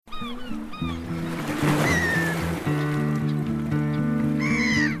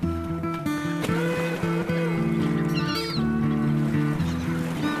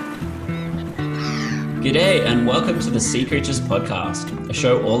G'day and welcome to the Sea Creatures Podcast, a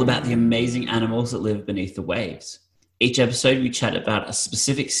show all about the amazing animals that live beneath the waves. Each episode we chat about a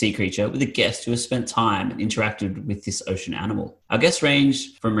specific sea creature with a guest who has spent time and interacted with this ocean animal. Our guests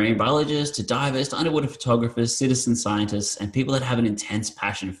range from marine biologists to divers to underwater photographers, citizen scientists, and people that have an intense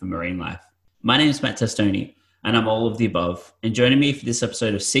passion for marine life. My name is Matt Testoni and I'm all of the above. And joining me for this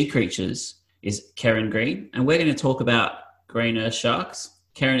episode of Sea Creatures is Karen Green, and we're going to talk about grey nurse sharks.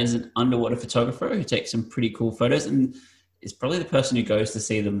 Karen is an underwater photographer who takes some pretty cool photos and is probably the person who goes to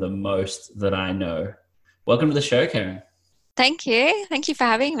see them the most that I know. Welcome to the show, Karen. Thank you. Thank you for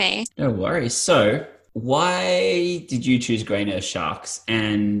having me. No worries. So why did you choose grey nurse sharks?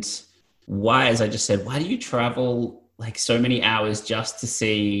 And why, as I just said, why do you travel like so many hours just to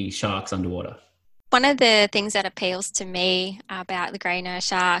see sharks underwater? One of the things that appeals to me about the grey nurse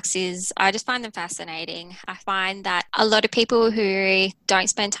sharks is I just find them fascinating. I find that a lot of people who don't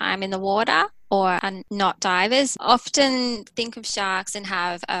spend time in the water or are not divers often think of sharks and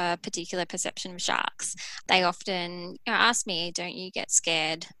have a particular perception of sharks. They often ask me, don't you get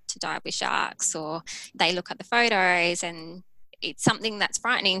scared to dive with sharks? Or they look at the photos and it's something that's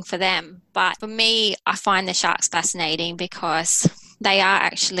frightening for them. But for me, I find the sharks fascinating because they are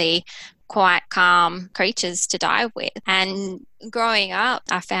actually quite calm creatures to dive with. And growing up,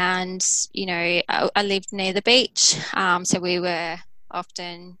 I found, I lived near the beach. So we were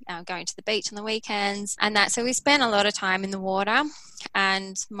often going to the beach on the weekends and that. So we spent a lot of time in the water.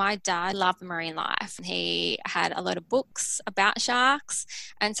 And my dad loved marine life. He had a lot of books about sharks.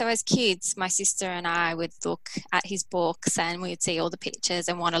 And so as kids, my sister and I would look at his books and we'd see all the pictures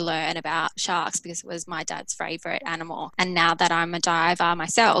and want to learn about sharks because it was my dad's favourite animal. And now that I'm a diver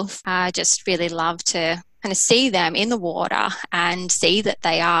myself, I just really love to kind of see them in the water and see that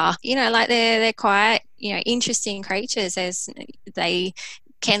they are, they're quite, interesting creatures as they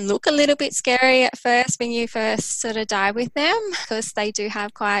can look a little bit scary at first when you first sort of dive with them because they do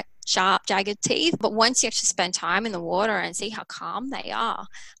have quite sharp, jagged teeth. But once you actually spend time in the water and see how calm they are,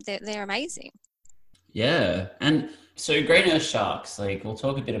 they're amazing. Yeah. And so grey nurse sharks, like we'll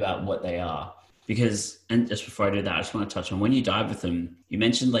talk a bit about what they are because, and just before I do that, I just want to touch on when you dive with them, you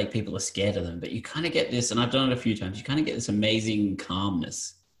mentioned like people are scared of them, but you kind of get this, and I've done it a few times, you kind of get this amazing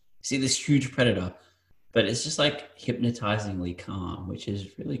calmness. You see this huge predator, but it's just like hypnotizingly calm, which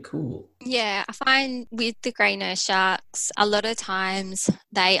is really cool. Yeah, I find with the grey nurse sharks, a lot of times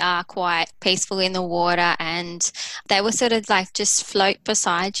they are quite peaceful in the water and they will sort of like just float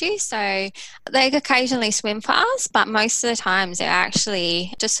beside you. So they occasionally swim fast, but most of the times they're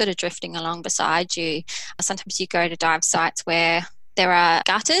actually just sort of drifting along beside you. Sometimes you go to dive sites where there are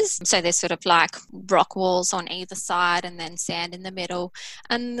gutters, so there's sort of like rock walls on either side and then sand in the middle,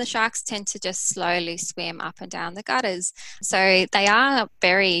 and the sharks tend to just slowly swim up and down the gutters. So they are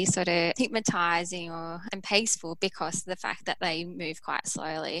very sort of hypnotizing and peaceful because of the fact that they move quite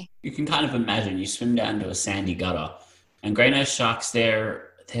slowly. You can kind of imagine you swim down to a sandy gutter, and grey nurse sharks,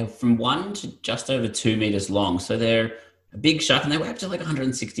 they're from 1 to just over 2 meters long, so they're a big shark, and they weigh up to like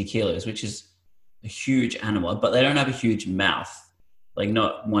 160 kilos, which is a huge animal, but they don't have a huge mouth. Like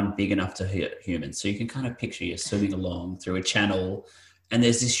not one big enough to hurt humans. So you can kind of picture you're swimming along through a channel and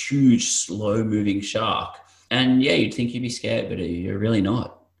there's this huge slow moving shark. And yeah, you'd think you'd be scared, but you're really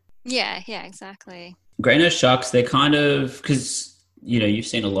not. Yeah, exactly. Grey nurse sharks, they're kind of, because, you've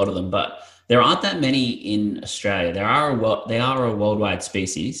seen a lot of them, but there aren't that many in Australia. They are a worldwide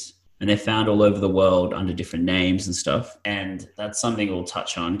species and they're found all over the world under different names and stuff. And that's something we'll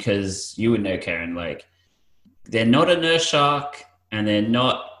touch on because you would know, Karen, like they're not a nurse shark. And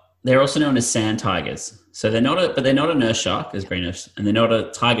they're also known as sand tigers. So they're not a nurse shark as grey nurse, and they're not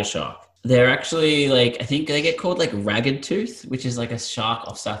a tiger shark. They're actually like, I think they get called like ragged tooth, which is like a shark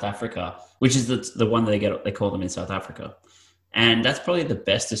off South Africa, which is the one they call them in South Africa. And that's probably the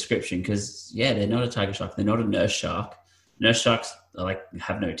best description because they're not a tiger shark. They're not a nurse shark. Nurse sharks are like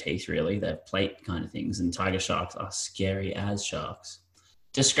have no teeth really. They're plate kind of things. And tiger sharks are scary as sharks.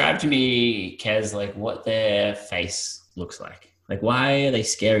 Describe to me, Kez, like what their face looks like. Like, why are they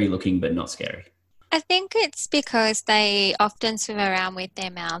scary looking but not scary? I think it's because they often swim around with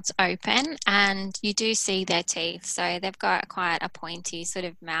their mouths open and you do see their teeth. So they've got quite a pointy sort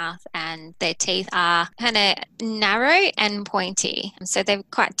of mouth and their teeth are kind of narrow and pointy. So they're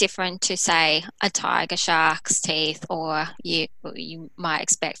quite different to, say, a tiger shark's teeth or you might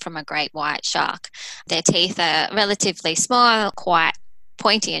expect from a great white shark. Their teeth are relatively small, quite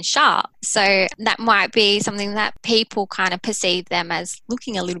pointy and sharp. So that might be something that people kind of perceive them as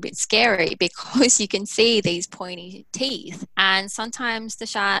looking a little bit scary because you can see these pointy teeth. And sometimes the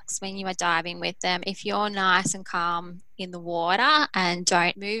sharks, when you are diving with them, if you're nice and calm in the water and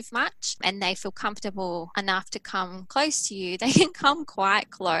don't move much, and they feel comfortable enough to come close to you, they can come quite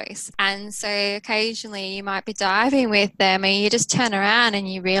close. And so occasionally you might be diving with them and you just turn around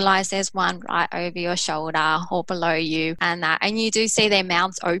and you realize there's one right over your shoulder or below you, and you do see their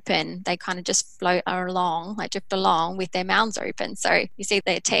mouths open. They kind of just float along, like drift along with their mouths open. So you see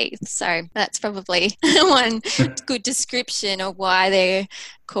their teeth. So that's probably one good description of why they're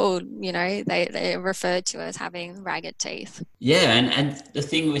called, they're referred to as having ragged teeth. Yeah, and the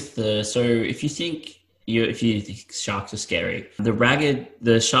thing with so if you think sharks are scary,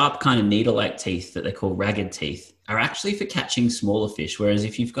 the sharp kind of needle-like teeth that they call ragged teeth are actually for catching smaller fish. Whereas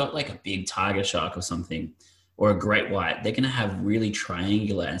if you've got like a big tiger shark or something, or a great white, they're going to have really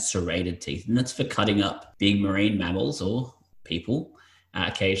triangular and serrated teeth. And that's for cutting up big marine mammals or people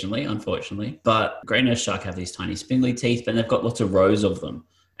occasionally, unfortunately. But grey nurse shark have these tiny spindly teeth, but they've got lots of rows of them.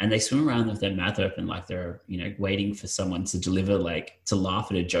 And they swim around with their mouth open like they're, waiting for someone to deliver, to laugh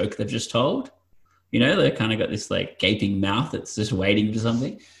at a joke they've just told. They've kind of got this gaping mouth that's just waiting for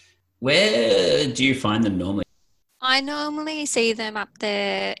something. Where do you find them normally? I normally see them up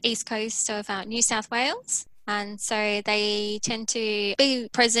the east coast of New South Wales. And so they tend to be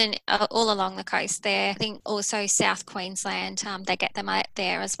present all along the coast there. I think also South Queensland, they get them out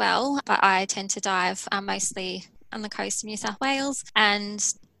there as well. But I tend to dive mostly on the coast of New South Wales. And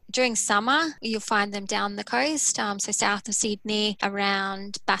during summer, you'll find them down the coast. So south of Sydney,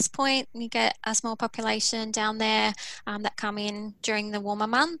 around Bass Point, you get a small population down there that come in during the warmer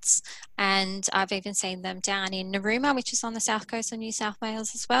months. And I've even seen them down in Narooma, which is on the south coast of New South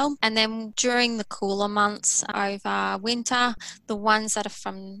Wales as well. And then during the cooler months over winter, the ones that are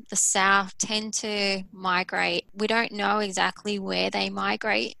from the south tend to migrate. We don't know exactly where they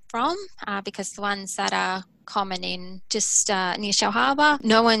migrate from because the ones that are common in just near Shellharbour,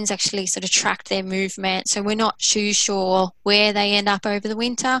 no one's actually sort of tracked their movement, so we're not too sure where they end up over the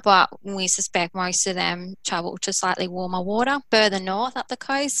winter, but we suspect most of them travel to slightly warmer water. Further north up the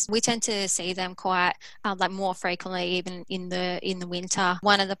coast, we tend to see them quite more frequently, even in the winter.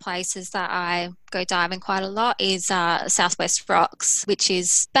 One of the places that I go diving quite a lot is Southwest Rocks, which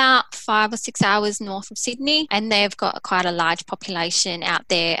is about 5 or 6 hours north of Sydney, and they've got quite a large population out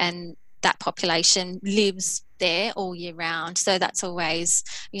there, and that population lives there all year round. So that's always,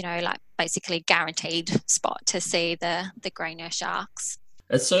 basically guaranteed spot to see the grey nurse sharks.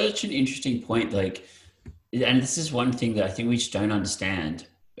 That's such an interesting point. And this is one thing that I think we just don't understand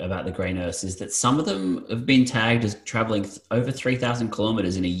about the grey nurse, is that some of them have been tagged as traveling over 3,000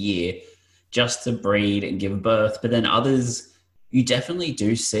 kilometers in a year just to breed and give birth. But then others, you definitely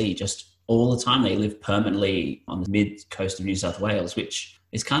do see just all the time. They live permanently on the mid coast of New South Wales, which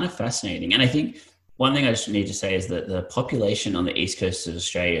is kind of fascinating. And I think one thing I just need to say is that the population on the east coast of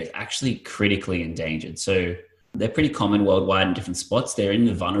Australia is actually critically endangered. So they're pretty common worldwide in different spots. They're in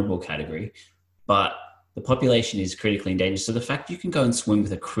the vulnerable category, but the population is critically endangered. So the fact you can go and swim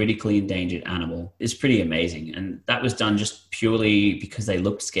with a critically endangered animal is pretty amazing. And that was done just purely because they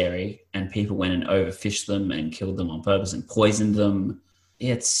looked scary and people went and overfished them and killed them on purpose and poisoned them.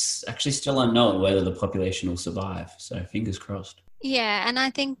 It's actually still unknown whether the population will survive. So fingers crossed. Yeah, and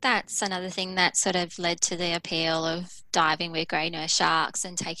I think that's another thing that sort of led to the appeal of diving with grey nurse sharks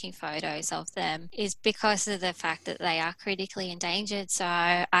and taking photos of them, is because of the fact that they are critically endangered. So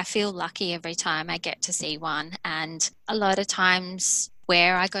I feel lucky every time I get to see one. And a lot of times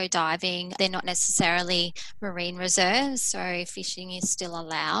where I go diving, they're not necessarily marine reserves, so fishing is still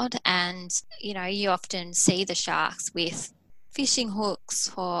allowed. And, you often see the sharks with fishing hooks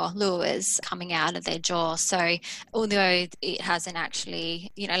or lures coming out of their jaw. So although it hasn't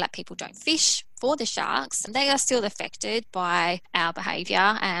actually, people don't fish for the sharks, they are still affected by our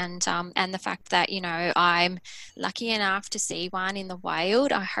behaviour and the fact that, I'm lucky enough to see one in the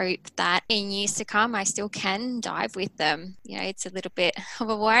wild. I hope that in years to come I still can dive with them. It's a little bit of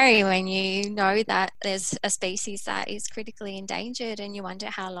a worry when you know that there's a species that is critically endangered and you wonder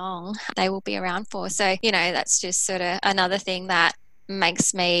how long they will be around for. So, that's just sort of another thing that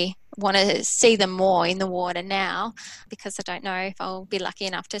makes me want to see them more in the water now, because I don't know if I'll be lucky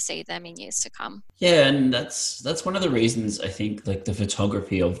enough to see them in years to come. Yeah, and that's one of the reasons I think the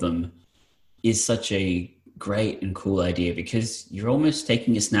photography of them is such a great and cool idea, because you're almost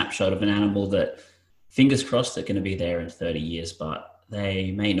taking a snapshot of an animal that, fingers crossed, they're going to be there in 30 years, but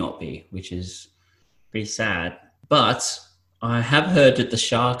they may not be, which is pretty sad. But I have heard that the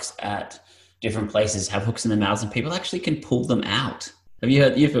sharks at different places have hooks in their mouths and people actually can pull them out. Have you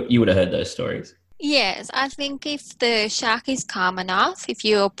heard? You would have heard those stories. Yes, I think if the shark is calm enough, if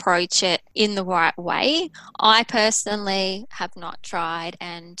you approach it in the right way, I personally have not tried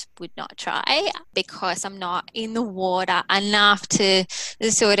and would not try because I'm not in the water enough to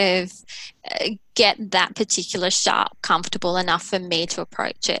sort of get that particular shark comfortable enough for me to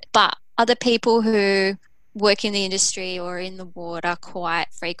approach it. But other people who work in the industry or in the water quite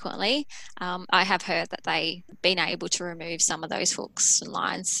frequently, I have heard that they've been able to remove some of those hooks and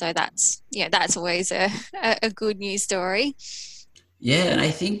lines. So that's, that's always a good news story. Yeah, and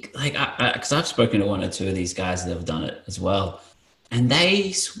I think like because I've spoken to one or two of these guys that have done it as well, and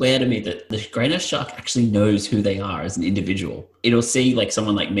they swear to me that the grey nurse shark actually knows who they are as an individual. It'll see like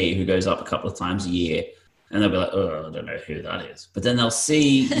someone like me who goes up a couple of times a year, and they'll be like, "Oh, I don't know who that is," but then they'll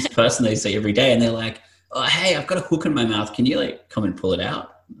see this person they see every day, and they're like, "Oh, hey, I've got a hook in my mouth. Can you like come and pull it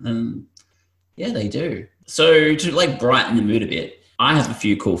out?" And yeah, they do. So to like brighten the mood a bit, I have a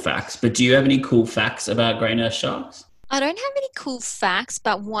few cool facts. But do you have any cool facts about grey nurse sharks? I don't have any cool facts,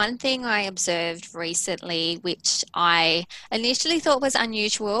 but one thing I observed recently, which I initially thought was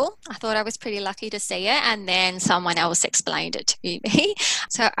unusual, I thought I was pretty lucky to see it, and then someone else explained it to me.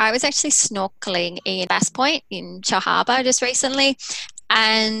 So I was actually snorkeling in Bass Point in Shell Harbour just recently,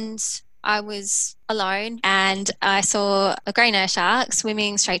 and I was alone and I saw a grey nurse shark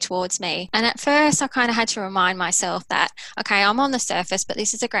swimming straight towards me. And at first I kind of had to remind myself that, okay, I'm on the surface, but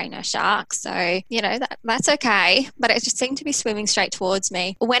this is a grey nurse shark. So, that's okay. But it just seemed to be swimming straight towards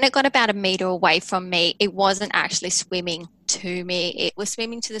me. When it got about a metre away from me, it wasn't actually swimming to me. It was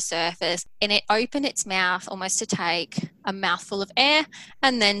swimming to the surface and it opened its mouth almost to take a mouthful of air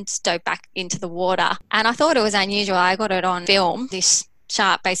and then dove back into the water. And I thought it was unusual. I got it on film, this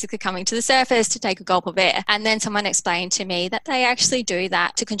shark basically coming to the surface to take a gulp of air. And then someone explained to me that they actually do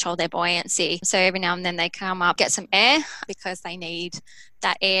that to control their buoyancy. So every now and then they come up, get some air because they need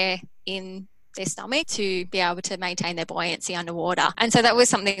that air in their stomach to be able to maintain their buoyancy underwater. And so that was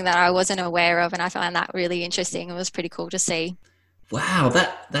something that I wasn't aware of, and I found that really interesting. It was pretty cool to see. Wow,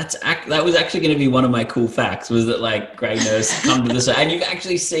 that was actually going to be one of my cool facts. Was that like grey nurse come to the and you've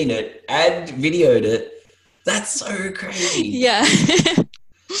actually seen it and videoed it. That's so crazy. Yeah.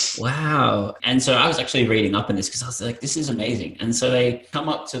 Wow. And so I was actually reading up on this because I was like, this is amazing. And so they come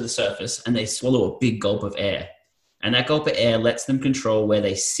up to the surface and they swallow a big gulp of air. And that gulp of air lets them control where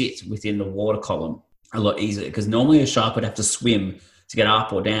they sit within the water column a lot easier, because normally a shark would have to swim to get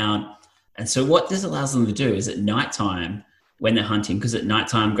up or down. And so what this allows them to do is at nighttime when they're hunting, because at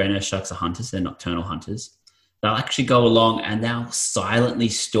nighttime grey nurse sharks are hunters, they're nocturnal hunters. They'll actually go along and they'll silently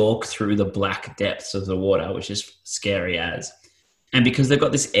stalk through the black depths of the water, which is scary as. And because they've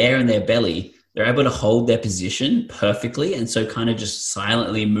got this air in their belly, they're able to hold their position perfectly. And so kind of just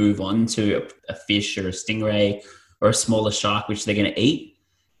silently move on to a fish or a stingray or a smaller shark, which they're going to eat.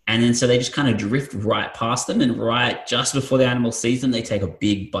 And then so they just kind of drift right past them, and right just before the animal sees them, they take a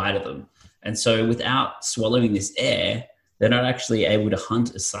big bite of them. And so without swallowing this air, they're not actually able to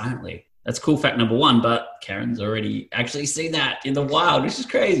hunt as silently. That's cool fact number one, but Karen's already actually seen that in the wild, which is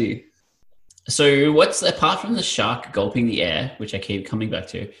crazy. So apart from the shark gulping the air, which I keep coming back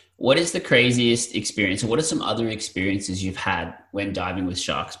to, what is the craziest experience, or what are some other experiences you've had when diving with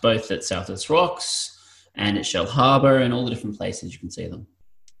sharks, both at Southwest Rocks and at Shell Harbour and all the different places you can see them?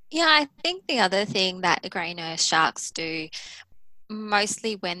 Yeah, I think the other thing that the grey nurse sharks do,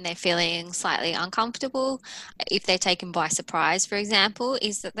 mostly when they're feeling slightly uncomfortable, if they're taken by surprise, for example,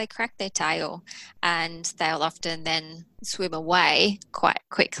 is that they crack their tail and they'll often then swim away quite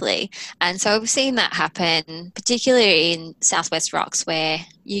quickly. And so we've seen that happen, particularly in Southwest Rocks, where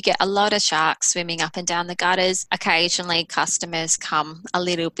you get a lot of sharks swimming up and down the gutters. Occasionally customers come a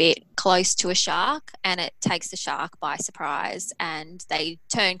little bit close to a shark and it takes the shark by surprise and they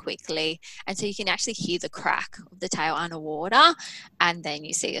turn quickly. And so you can actually hear the crack of the tail underwater, and then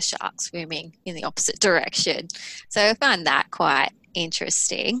you see a shark swimming in the opposite direction. So I find that quite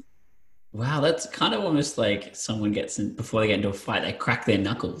interesting. Wow, that's kind of almost like someone gets in before they get into a fight, they crack their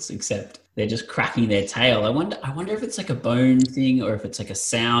knuckles, except they're just cracking their tail. I wonder if it's like a bone thing or if it's like a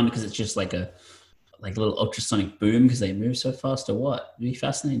sound because it's just like a little ultrasonic boom because they move so fast, or what. It'd be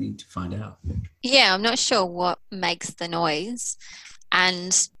fascinating to find out. Yeah, I'm not sure what makes the noise.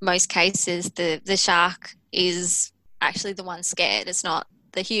 And most cases the shark is actually the one scared. It's not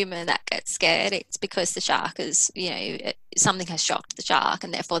the human that gets scared. It's because the shark is, something has shocked the shark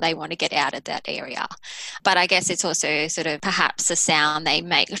and therefore they want to get out of that area. But I guess it's also sort of perhaps a sound they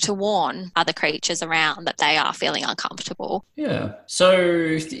make to warn other creatures around that they are feeling uncomfortable. Yeah.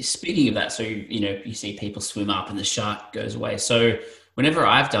 So speaking of that, so, you see people swim up and the shark goes away. So whenever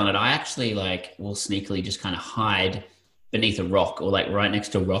I've done it, I actually will sneakily just kind of hide beneath a rock or like right next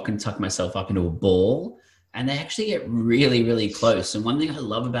to a rock and tuck myself up into a ball. And they actually get really, really close. And one thing I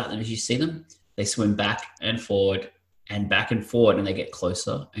love about them is you see them, they swim back and forward and back and forward, and they get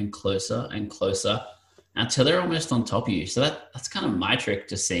closer and closer and closer until they're almost on top of you. So that's kind of my trick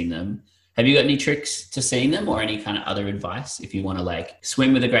to seeing them. Have you got any tricks to seeing them or any kind of other advice if you want to like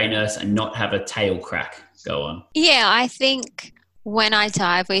swim with a grey nurse and not have a tail crack go on? Yeah, I think when I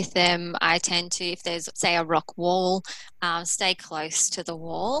dive with them, I tend to, if there's, say, a rock wall, stay close to the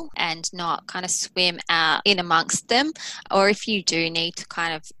wall and not kind of swim out in amongst them. Or if you do need to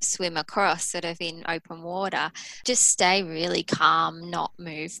kind of swim across sort of in open water, just stay really calm, not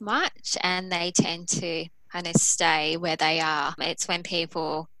move much. And they tend to kind of stay where they are. It's when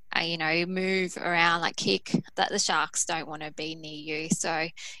people move around, like kick, that the sharks don't want to be near you. So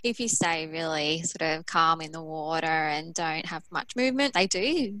if you stay really sort of calm in the water and don't have much movement, they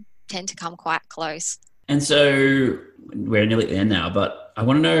do tend to come quite close. And so we're nearly there now, but I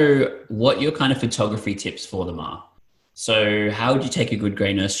want to know what your kind of photography tips for them are. So how would you take a good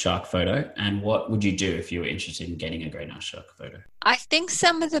grey nurse shark photo, and what would you do if you were interested in getting a grey nurse shark photo? I think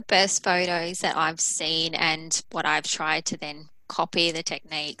some of the best photos that I've seen and what I've tried to then copy the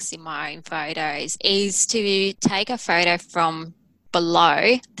techniques in my own photos is to take a photo from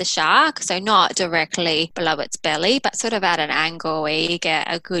below the shark, so not directly below its belly, but sort of at an angle where you get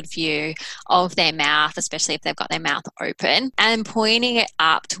a good view of their mouth, especially if they've got their mouth open, and pointing it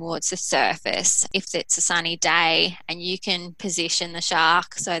up towards the surface if it's a sunny day, and you can position the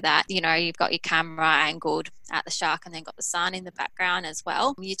shark so that you've got your camera angled at the shark and then got the sun in the background as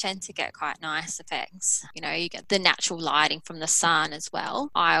well. You tend to get quite nice effects. You get the natural lighting from the sun as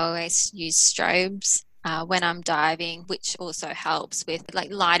well. I always use strobes when I'm diving, which also helps with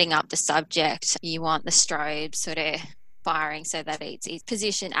like lighting up the subject. You want the strobe sort of firing so that it's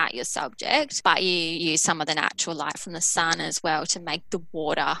positioned at your subject, but you use some of the natural light from the sun as well to make the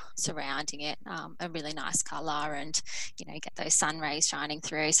water surrounding it a really nice color, and get those sun rays shining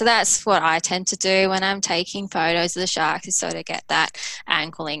through. So that's what I tend to do when I'm taking photos of the shark, is sort of get that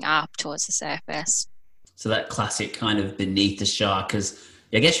angling up towards the surface. So that classic kind of beneath the shark, because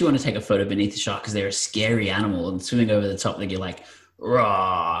I guess you want to take a photo beneath the shark because they're a scary animal, and swimming over the top, they get like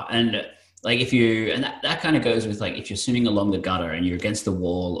raw. And like that kind of goes with like if you're swimming along the gutter and you're against the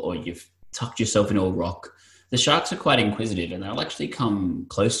wall or you've tucked yourself into a rock, the sharks are quite inquisitive and they'll actually come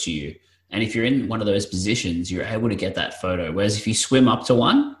close to you. And if you're in one of those positions, you're able to get that photo. Whereas if you swim up to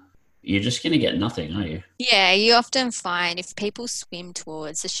one, you're just going to get nothing, aren't you? Yeah, you often find if people swim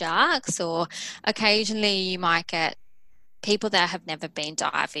towards the sharks, or occasionally you might get people that have never been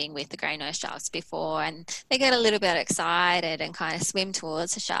diving with the grey nose sharks before, and they get a little bit excited and kind of swim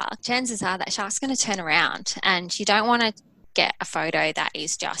towards the shark. Chances are that shark's going to turn around, and you don't want to get a photo that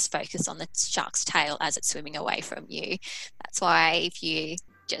is just focused on the shark's tail as it's swimming away from you. That's why if you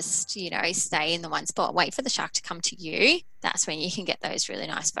just, stay in the one spot, wait for the shark to come to you, that's when you can get those really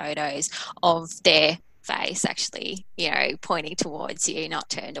nice photos of their face actually, pointing towards you, not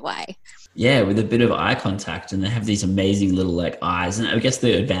turned away. Yeah, with a bit of eye contact, and they have these amazing little like eyes. And I guess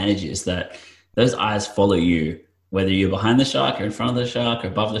the advantage is that those eyes follow you, whether you're behind the shark or in front of the shark or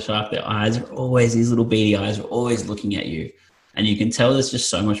above the shark. Their eyes are always, these little beady eyes are always looking at you. And you can tell there's just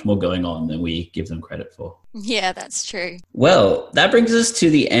so much more going on than we give them credit for. Yeah, that's true. Well, that brings us to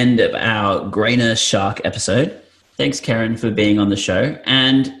the end of our grey nurse shark episode. Thanks, Karen, for being on the show.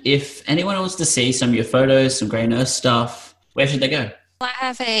 And if anyone wants to see some of your photos, some grey nurse stuff, where should they go? I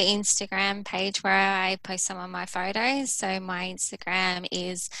have an Instagram page where I post some of my photos. So my Instagram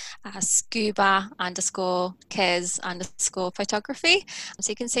is scuba_kes_photography.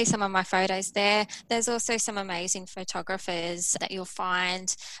 So you can see some of my photos there. There's also some amazing photographers that you'll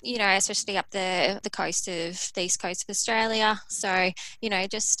find, especially up the coast of the east coast of Australia. So,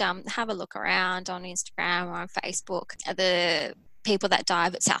 just have a look around on Instagram or on Facebook. The people that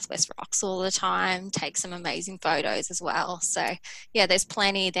dive at Southwest Rocks all the time take some amazing photos as well. So yeah, there's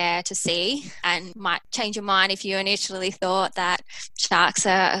plenty there to see, and might change your mind if you initially thought that sharks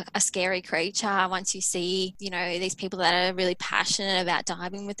are a scary creature. Once you see, these people that are really passionate about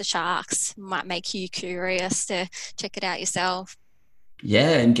diving with the sharks, might make you curious to check it out yourself.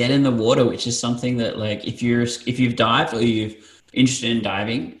 Yeah, and get in the water, which is something that like if you've dived or you're interested in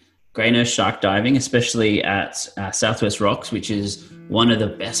diving, grey nose shark diving, especially at Southwest Rocks, which is one of the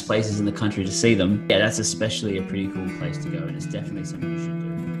best places in the country to see them. Yeah, that's especially a pretty cool place to go, and it's definitely something you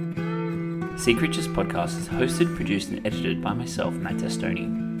should do. Sea Creatures Podcast is hosted, produced, and edited by myself, Matt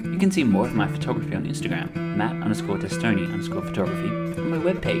Testoni. You can see more of my photography on Instagram, Matt_Testoni_photography, on my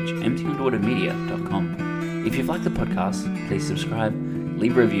webpage, emptyunderwatermedia.com. If you've liked the podcast, please subscribe,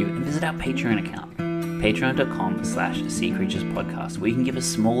 leave a review, and visit our Patreon account, patreon.com/seacreaturespodcast, where you can give a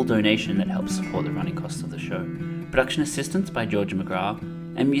small donation that helps support the running costs of the show. Production assistance by Georgia McGrath,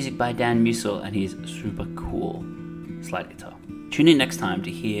 and music by Dan Musil and his super cool slide guitar. Tune in next time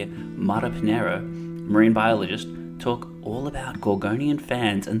to hear Mara Pinero, marine biologist, talk all about Gorgonian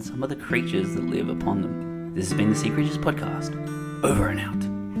fans and some of the creatures that live upon them. This has been the Sea Creatures Podcast. Over and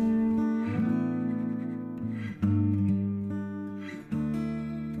out.